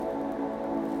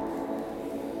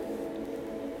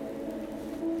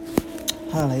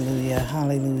Hallelujah,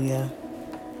 hallelujah.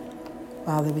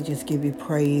 Father, we just give you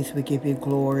praise, we give you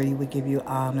glory, we give you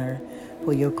honor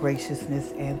for your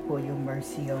graciousness and for your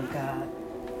mercy, oh God,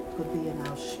 for being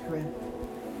our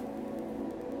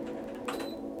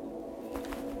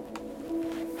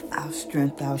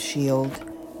strength, our shield,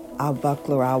 our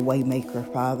buckler, our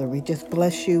waymaker, Father. We just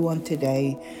bless you on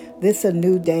today. This a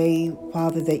new day,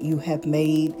 Father, that you have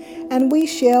made, and we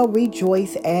shall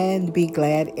rejoice and be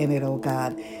glad in it, oh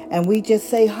God. And we just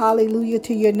say hallelujah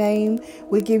to your name.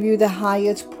 We give you the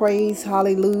highest praise.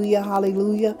 Hallelujah,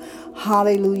 hallelujah,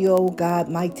 hallelujah, oh God,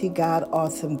 mighty God,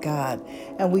 awesome God.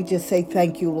 And we just say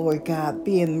thank you, Lord God,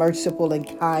 being merciful and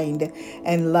kind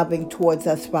and loving towards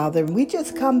us, Father. And we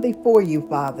just come before you,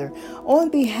 Father, on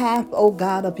behalf, oh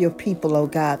God, of your people, oh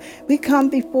God. We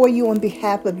come before you on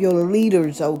behalf of your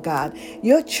leaders, oh God,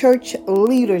 your church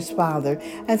leaders, Father.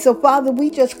 And so, Father, we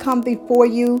just come before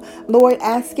you, Lord,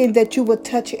 asking that you would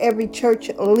touch every church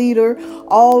leader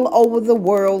all over the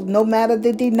world, no matter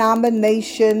the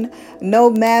denomination, no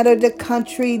matter the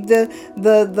country, the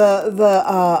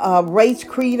race,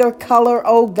 creed, or color,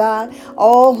 oh God,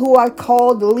 all who are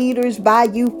called leaders by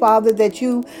you, Father, that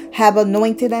you have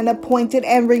anointed and appointed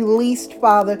and released,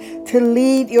 Father, to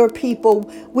lead your people.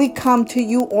 We come to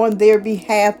you on their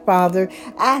behalf, Father,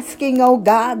 asking, oh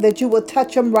God, that you will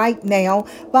touch them right now,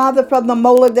 Father, from the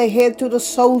mole of their head to the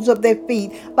soles of their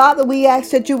feet. Father, we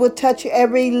ask that you would touch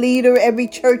every leader, every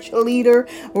church leader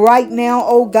right now,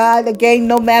 oh God. Again,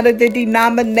 no matter the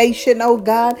denomination, oh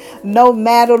God, no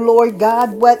matter, Lord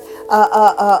God, what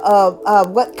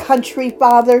country,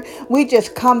 Father, we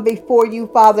just come before you,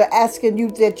 Father, asking you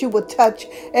that you would touch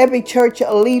every church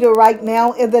leader right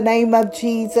now in the name of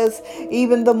Jesus.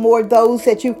 Even the more those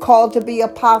that you called to be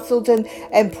apostles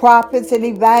and prophets and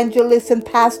evangelists and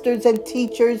pastors and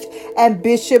teachers and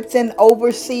bishops and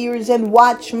overseers and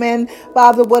watchmen,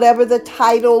 Father, whatever the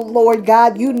title, Lord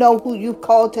God, you know who you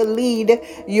called to lead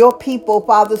your people,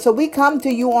 Father. So we come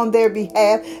to you on their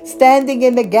behalf, standing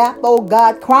in the gap, oh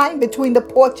God, crying between the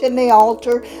porch and the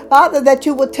altar, Father, that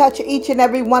you would touch each and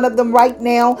every one of them right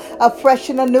now, afresh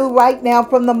and anew right now,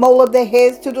 from the mole of their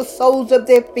heads to the soles of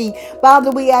their feet.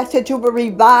 Father, we ask that you would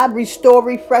revive, restore,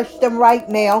 refresh them right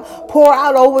now. Pour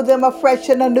out over them afresh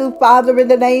and anew, Father, in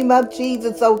the name of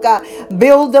Jesus, oh God.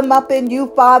 Build them up in you,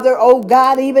 Father, oh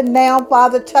God, even now,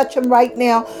 Father, touch them right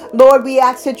now. Lord, we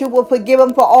ask that you will forgive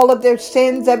them for all of their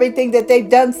sins, everything that they've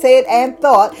done, said, and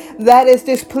thought that is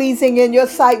displeasing in your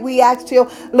sight. We ask you,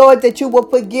 Lord, that you will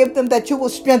forgive them, that you will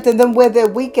strengthen them where they're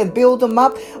weak and build them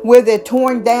up where they're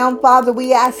torn down. Father,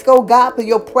 we ask, oh God, for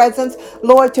your presence,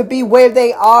 Lord, to be where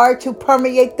they are, to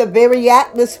permeate the very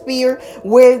atmosphere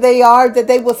where they are, that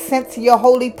they will sense your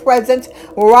holy presence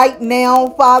right now,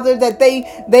 Father, that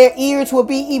their ears will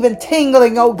be even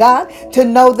tingling, oh God, to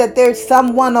know that there's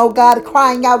someone, oh God,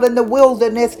 crying out in the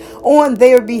wilderness on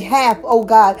their behalf, oh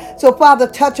God. So, Father,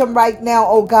 touch them right now,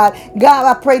 oh God. God,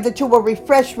 I pray that you will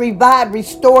refresh, revive,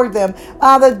 restore them.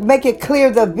 Father, make it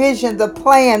clear the vision, the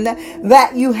plan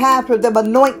that you have for them.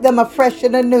 Anoint them afresh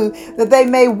and anew, that they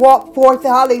may walk forth,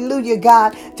 hallelujah,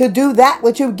 God, to do that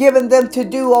which you've given them to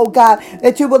do, oh God,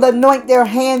 that you will anoint their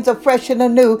hands afresh and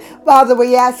anew. Father,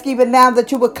 we ask even now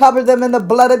that you will cover them in the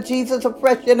blood of Jesus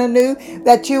afresh and anew,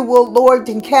 that you will, Lord,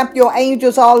 encamp your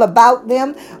angels all about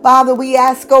them. Father, we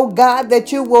ask, oh God,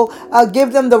 that you will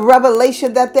give them the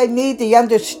revelation that they need, the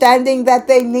understanding that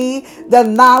they need, the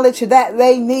knowledge that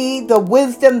they need, the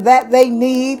wisdom that they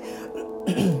need,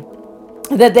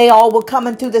 that they all will come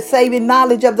into the saving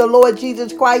knowledge of the Lord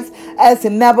Jesus Christ as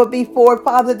never before.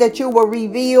 Father, that you will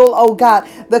reveal, oh God,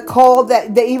 the call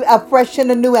that they afresh and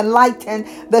anew, enlighten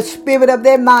the spirit of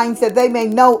their minds, that they may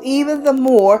know even the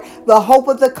more the hope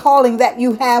of the calling that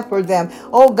you have for them.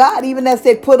 Oh God, even as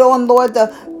they put on, Lord,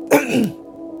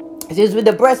 it is with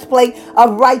the breastplate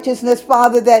of righteousness,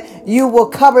 Father, that you will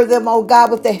cover them, oh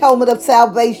God, with the helmet of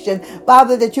salvation.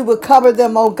 Father, that you will cover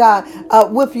them, oh God,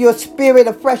 with your spirit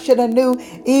afresh and anew.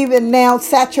 Even now,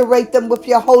 saturate them with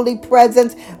your holy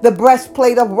presence, the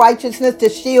breastplate of righteousness, the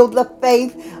shield of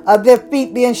faith, their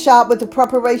feet being shod with the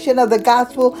preparation of the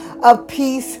gospel of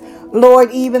peace.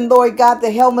 Lord, even, Lord God,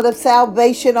 the helmet of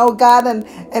salvation, oh God,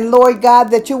 and Lord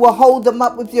God, that you will hold them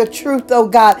up with your truth, oh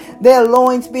God, their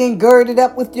loins being girded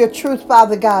up with your truth,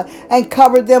 Father God, and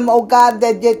cover them, oh God,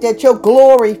 that your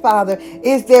glory, Father,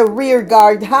 is their rear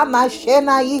guard.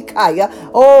 Hamashenayikaya.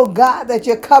 Oh God, that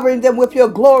you're covering them with your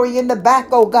glory in the back,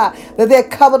 oh God, that they're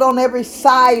covered on every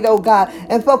side, oh God.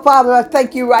 And for Father, I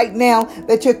thank you right now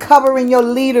that you're covering your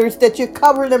leaders, that you're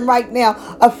covering them right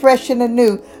now afresh and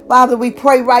anew. Father, we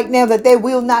pray right now that there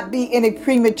will not be any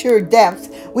premature deaths.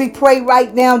 We pray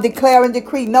right now, declare and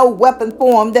decree no weapon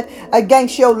formed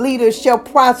against your leaders shall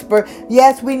prosper.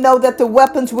 Yes, we know that the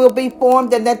weapons will be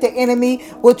formed and that the enemy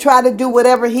will try to do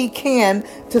whatever he can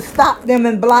to stop them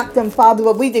and block them, Father.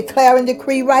 But we declare and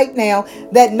decree right now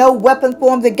that no weapon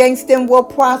formed against them will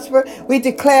prosper. We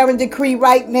declare and decree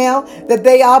right now that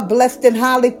they are blessed and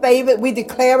highly favored. We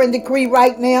declare and decree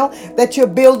right now that you're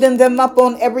building them up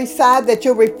on every side, that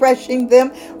you're refreshing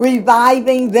them,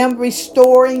 reviving them,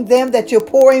 restoring them, that you're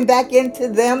pouring back into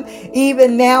them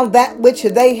even now that which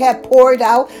they have poured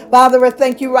out. Father, I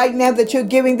thank you right now that you're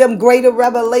giving them greater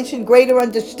revelation, greater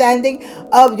understanding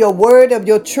of your word, of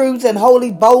your truths and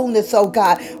holy boldness, oh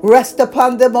God. Rest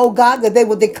upon them, oh God, that they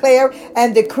will declare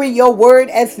and decree your word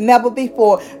as never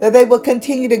before, that they will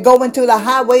continue to go into the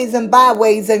highways and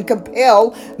byways and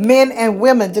compel men and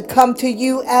women to come to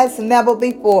you as never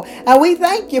before. And we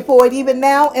thank you for it even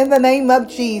now in the name of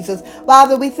Jesus.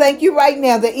 Father, we thank you right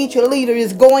now that each leader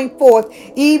is going forth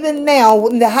even now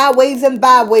in the highways and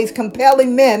byways,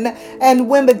 compelling men and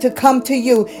women to come to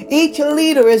you. Each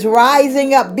leader is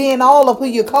rising up, being all of who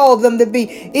you call them to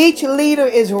be. Each leader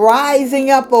is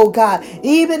rising up, oh God,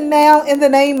 even now in the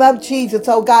name of Jesus,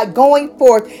 oh God, going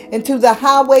forth into the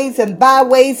highways and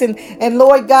byways, and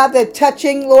Lord God, they're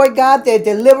touching, Lord God, they're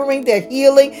delivering, they're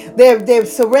healing, they're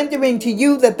surrendering to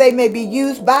you that they may be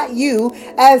used by you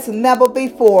as never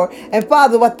before. And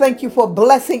Father, I thank you for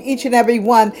blessing each and every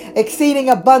one, exceeding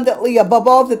abundantly above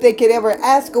all that they could ever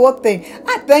ask or think.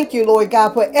 I thank you, Lord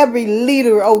God, for every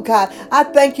leader, oh God. I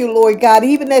thank you, Lord God,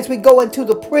 even as we go into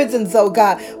the prisons, oh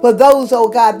God, for those, oh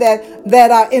God,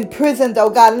 that are imprisoned, oh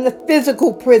God, in the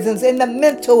physical prisons, in the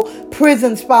mental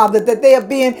prisons, Father, that they are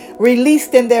being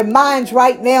released in their minds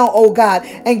right now, oh God.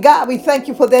 And God, we thank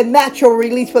you for their natural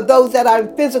release for those that are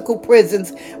in physical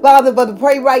prisons, Father. But I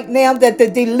pray right now that the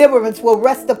deliverance will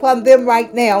rest upon them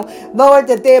right now, Lord,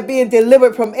 that they're being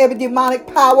delivered from every demonic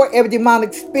power, every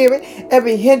demonic spirit,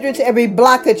 every hindrance, every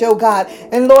blockage, oh God.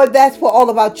 And Lord, that's for all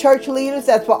of our church leaders.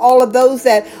 That's for all of those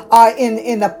that are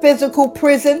in a physical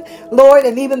prison, Lord,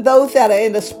 and even those that are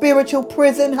in the spiritual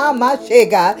prison. How much,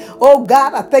 God? Oh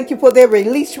God, I thank you for their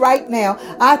release right now.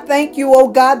 I thank you, oh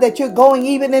God, that you're going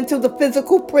even into the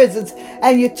physical prisons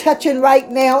and you're touching right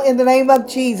now in the name of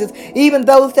Jesus, even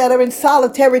those that are in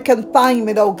solitary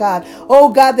confinement, oh God. Oh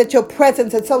God, that your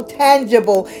presence is so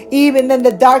tangible, even in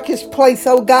the darkest place,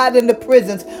 oh God, in the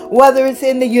prisons, whether it's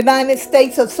in the United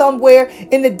States or somewhere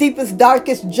in the deepest,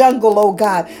 darkest jungle, oh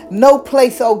God. No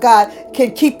place, oh God,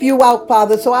 can keep you out,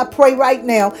 Father. So I pray right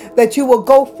now that you will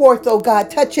go forth, oh God,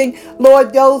 touching,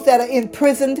 Lord, those that are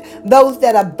imprisoned, those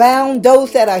that are bound,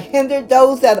 those that are hindered,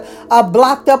 those that are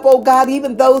blocked up, oh God,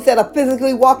 even those that are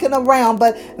physically walking around,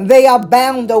 but they are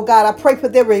bound, oh God. I pray for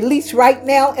their release right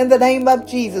now in the name of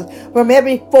Jesus from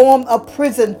every form of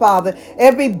prison, Father,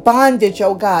 every bondage,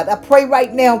 oh God. I pray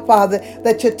right now, Father,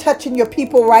 that you're touching your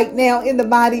people right now in the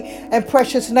mighty and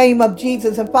precious name of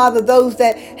Jesus. And Father, those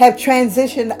that have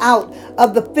transitioned out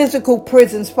of the physical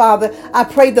prisons, Father, I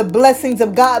pray the blessings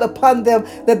of God upon them,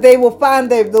 that they will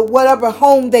find the whatever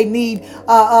home they need,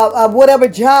 whatever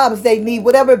jobs they need,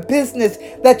 whatever business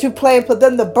that you plan for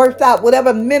them to birth out,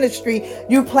 whatever ministry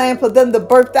you plan for them to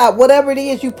birth out, whatever it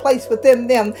is you place within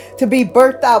them to be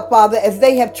birthed out, Father, as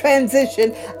they have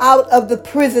transitioned out of the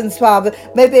prisons, Father.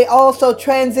 May they also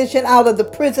transition out of the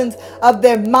prisons of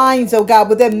their minds, oh God,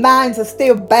 where their minds are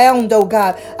still bound, oh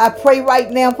God. I pray right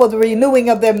now for the renewing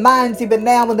of their minds even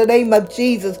now in the name of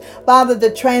Jesus. Father,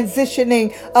 the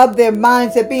transitioning of their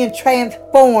minds, they're being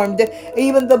transformed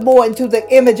even the more into the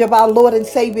image of our Lord and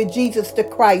Savior Jesus the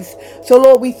Christ. So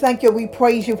Lord, we thank you, we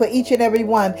praise you for each and every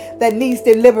one that needs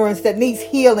deliverance, that needs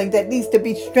healing, that needs to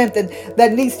be strengthened,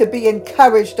 that needs to be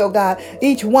encouraged, oh God.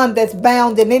 Each one that's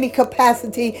bound in any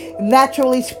capacity,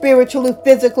 naturally, spiritually,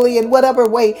 physically, in whatever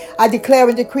way, I declare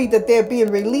and decree that they're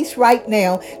being released right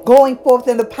now, going forth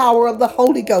in the power of the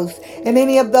Holy Ghost. And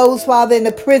any of those, Father, in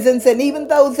the prisons, and even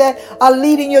those that are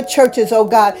leading your churches, oh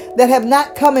God, that have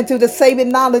not come into the saving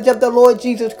knowledge of the Lord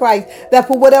Jesus Christ, that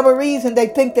for whatever reason they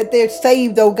think that they're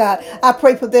saved, oh God. I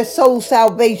pray for their soul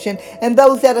salvation, and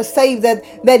those that are saved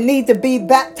that need to be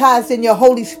baptized in your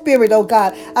Holy Spirit, oh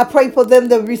God. I pray for them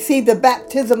to receive the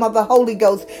baptism of the Holy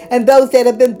Ghost, and those that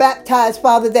have been baptized,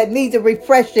 Father, that need the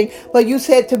refreshing, but you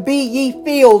said to be ye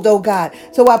filled, oh God.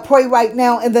 So I pray right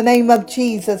now in the name of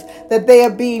Jesus that they are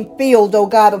being filled, oh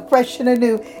God, afresh and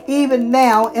anew, even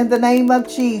now in the name of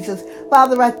Jesus.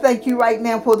 Father, I thank you right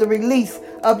now for the release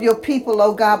of your people,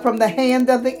 oh God, from the hand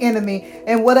of the enemy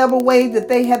in whatever way that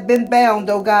they have been bound,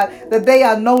 oh God, that they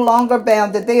are no longer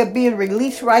bound, that they are being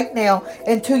released right now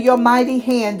into your mighty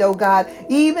hand, oh God,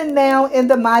 even now in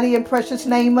the mighty and precious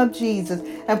name of Jesus.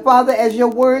 And Father, as your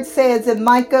word says in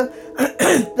Micah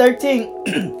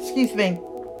 13, excuse me,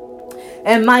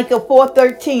 and Micah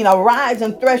 4:13, arise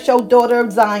and thresh, O daughter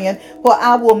of Zion, for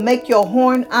I will make your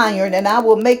horn iron, and I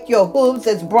will make your hooves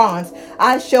as bronze.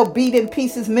 I shall beat in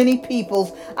pieces many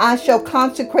peoples. I shall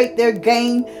consecrate their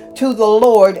gain to the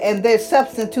Lord, and their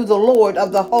substance to the Lord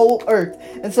of the whole earth.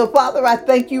 And so, Father, I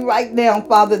thank you right now,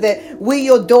 Father, that we,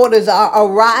 your daughters, are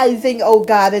arising, oh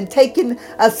God, and taking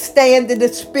a stand in the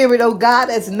spirit, oh God,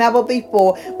 as never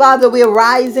before. Father, we're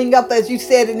rising up, as you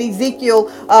said in Ezekiel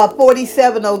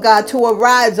 47, oh God, to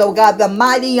arise, oh God, the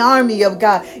mighty army of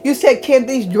God. You said, can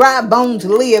these dry bones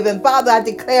live? And Father, I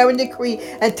declare and decree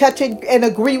and touch and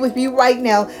agree with you right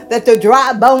now that the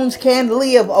dry bones can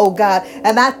live, oh God.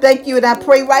 And I thank you and I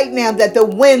pray right now that the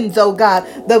winds, oh God,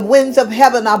 the winds of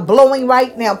heaven are blowing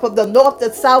right now from the north,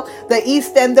 the south, the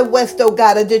east, and the west, oh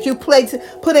God, and that you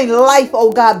putting life,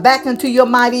 oh God, back into your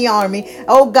mighty army,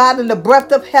 oh God, and the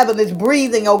breath of heaven is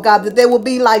breathing, oh God, that there will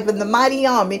be life, and the mighty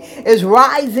army is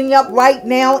rising up right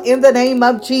now in the name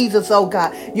of Jesus, oh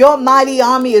God. Your mighty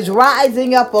army is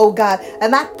rising up, oh God,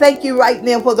 and I thank you right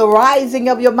now for the rising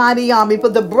of your mighty army, for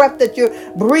the breath that you're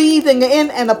breathing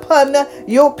in and upon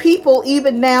your people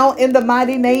even now in the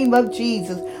mighty name of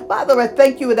Jesus. Father, I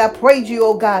thank you and I praise you,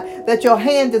 oh God, that your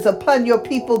hand is upon your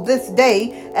people this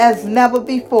day as never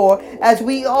before, as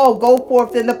we all go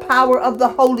forth in the power of the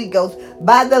Holy Ghost,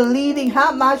 by the leading,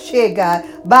 God,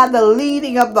 by the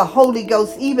leading of the Holy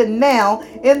Ghost, even now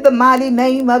in the mighty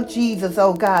name of Jesus,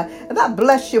 oh God. And I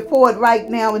bless you for it right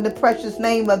now in the precious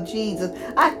name of Jesus.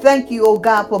 I thank you, oh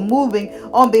God, for moving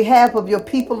on behalf of your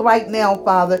people right now,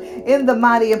 Father, in the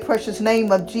mighty and precious name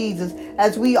of Jesus,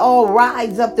 as we all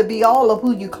rise up to be all of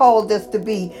who you called us to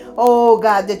be. Oh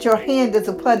God, that your hand is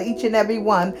upon each and every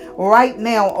one right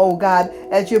now, oh God,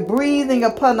 as you're breathing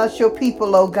upon us, your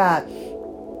people, oh God.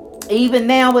 Even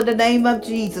now in the name of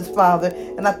Jesus, Father.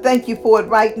 And I thank you for it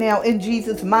right now in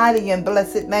Jesus' mighty and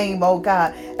blessed name, oh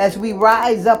God, as we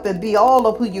rise up and be all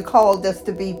of who you called us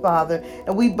to be, Father.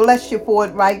 And we bless you for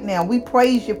it right now. We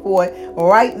praise you for it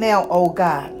right now, oh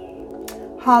God.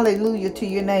 Hallelujah to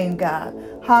your name, God.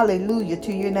 Hallelujah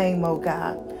to your name, oh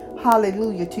God.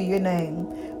 Hallelujah to your name.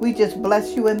 We just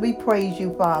bless you and we praise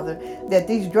you, Father, that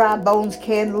these dry bones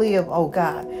can live, oh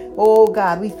God. Oh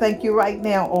God, we thank you right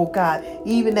now, oh God,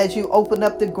 even as you open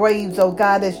up the graves, oh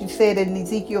God, as you said in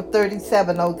Ezekiel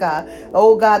 37, oh God.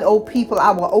 Oh God, oh people,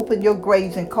 I will open your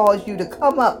graves and cause you to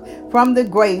come up from the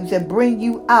graves and bring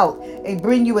you out and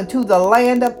bring you into the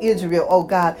land of Israel, oh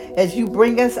God, as you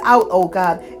bring us out, oh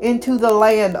God, into the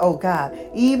land, oh God,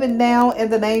 even now in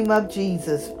the name of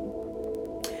Jesus.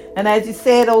 And as you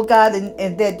said, oh God,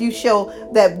 and that you shall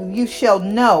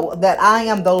know that I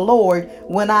am the Lord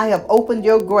when I have opened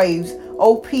your graves,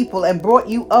 O people, and brought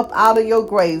you up out of your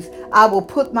graves. I will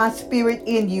put my spirit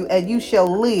in you, and you shall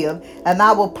live, and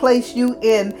I will place you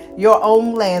in your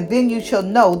own land. Then you shall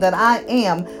know that I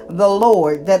am the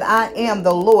Lord, that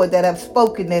have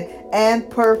spoken it and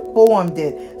performed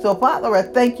it. So, Father, I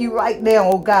thank you right now,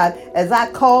 oh God, as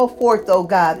I call forth, oh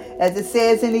God, as it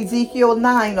says in Ezekiel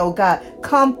 9, oh God,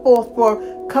 come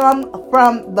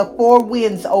from the four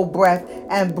winds, O breath,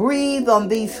 and breathe on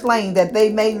these slain that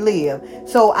they may live.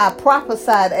 So I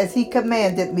prophesied as he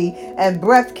commanded me, and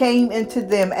breath came into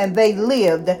them, and they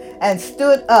lived and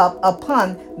stood up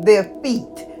upon their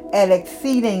feet, an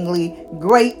exceedingly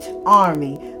great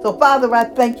army. So, Father, I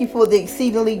thank you for the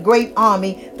exceedingly great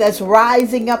army that's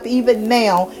rising up even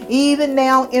now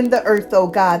in the earth, oh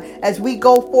God, as we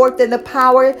go forth in the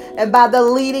power and by the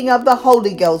leading of the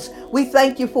Holy Ghost. We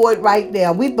thank you for it right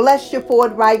now. We bless you for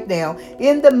it right now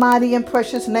in the mighty and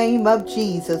precious name of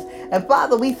Jesus. And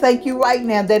Father, we thank you right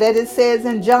now that as it says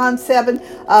in John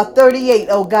 7:38,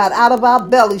 oh God, out of our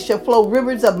belly shall flow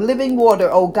rivers of living water,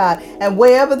 oh God. And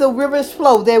wherever the rivers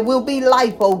flow, there will be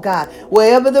life, oh God.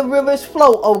 Wherever the rivers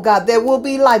flow, oh God, there will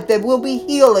be life, there will be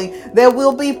healing, there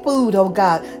will be food, oh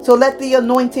God. So let the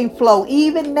anointing flow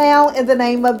even now in the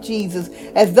name of Jesus.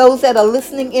 As those that are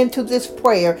listening into this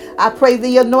prayer, I pray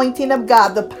the anointing of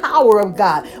God, the power of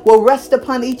God will rest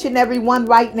upon each and every one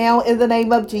right now in the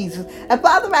name of Jesus. And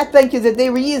Father, I thank you that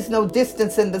there is no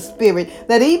distance in the spirit,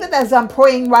 that even as I'm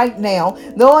praying right now,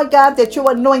 Lord God, that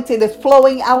your anointing is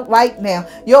flowing out right now.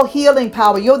 Your healing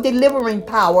power, your delivering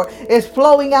power is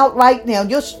flowing out right now.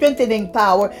 Your strengthening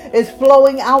power is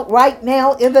flowing out right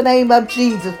now in the name of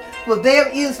Jesus. For there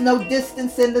is no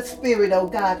distance in the spirit, oh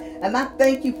God. And I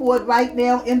thank you for it right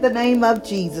now in the name of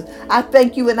Jesus. I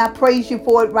thank you and I praise you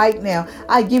for it right now.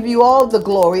 I give you all the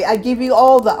glory. I give you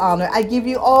all the honor. I give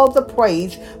you all the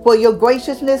praise for your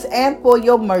graciousness and for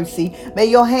your mercy. May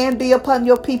your hand be upon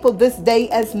your people this day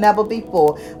as never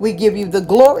before. We give you the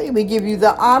glory, we give you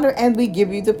the honor, and we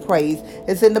give you the praise.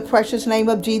 It's in the precious name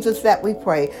of Jesus that we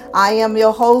pray. I am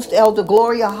your host, Elder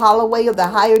Gloria Holloway of the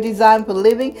Higher Design for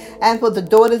Living and for the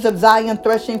Daughters of Zion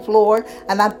Threshing Floor.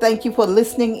 And I thank you for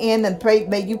listening in and pray.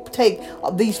 May you take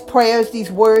these prayers,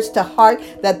 these words to heart,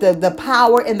 that the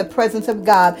power and the presence of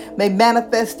God may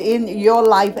manifest in your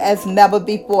life as never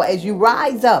before, as you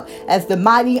rise up as the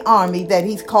mighty army that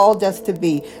He's called us to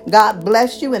be. God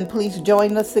bless you, and please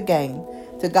join us again.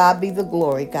 To God be the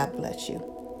glory. God bless you.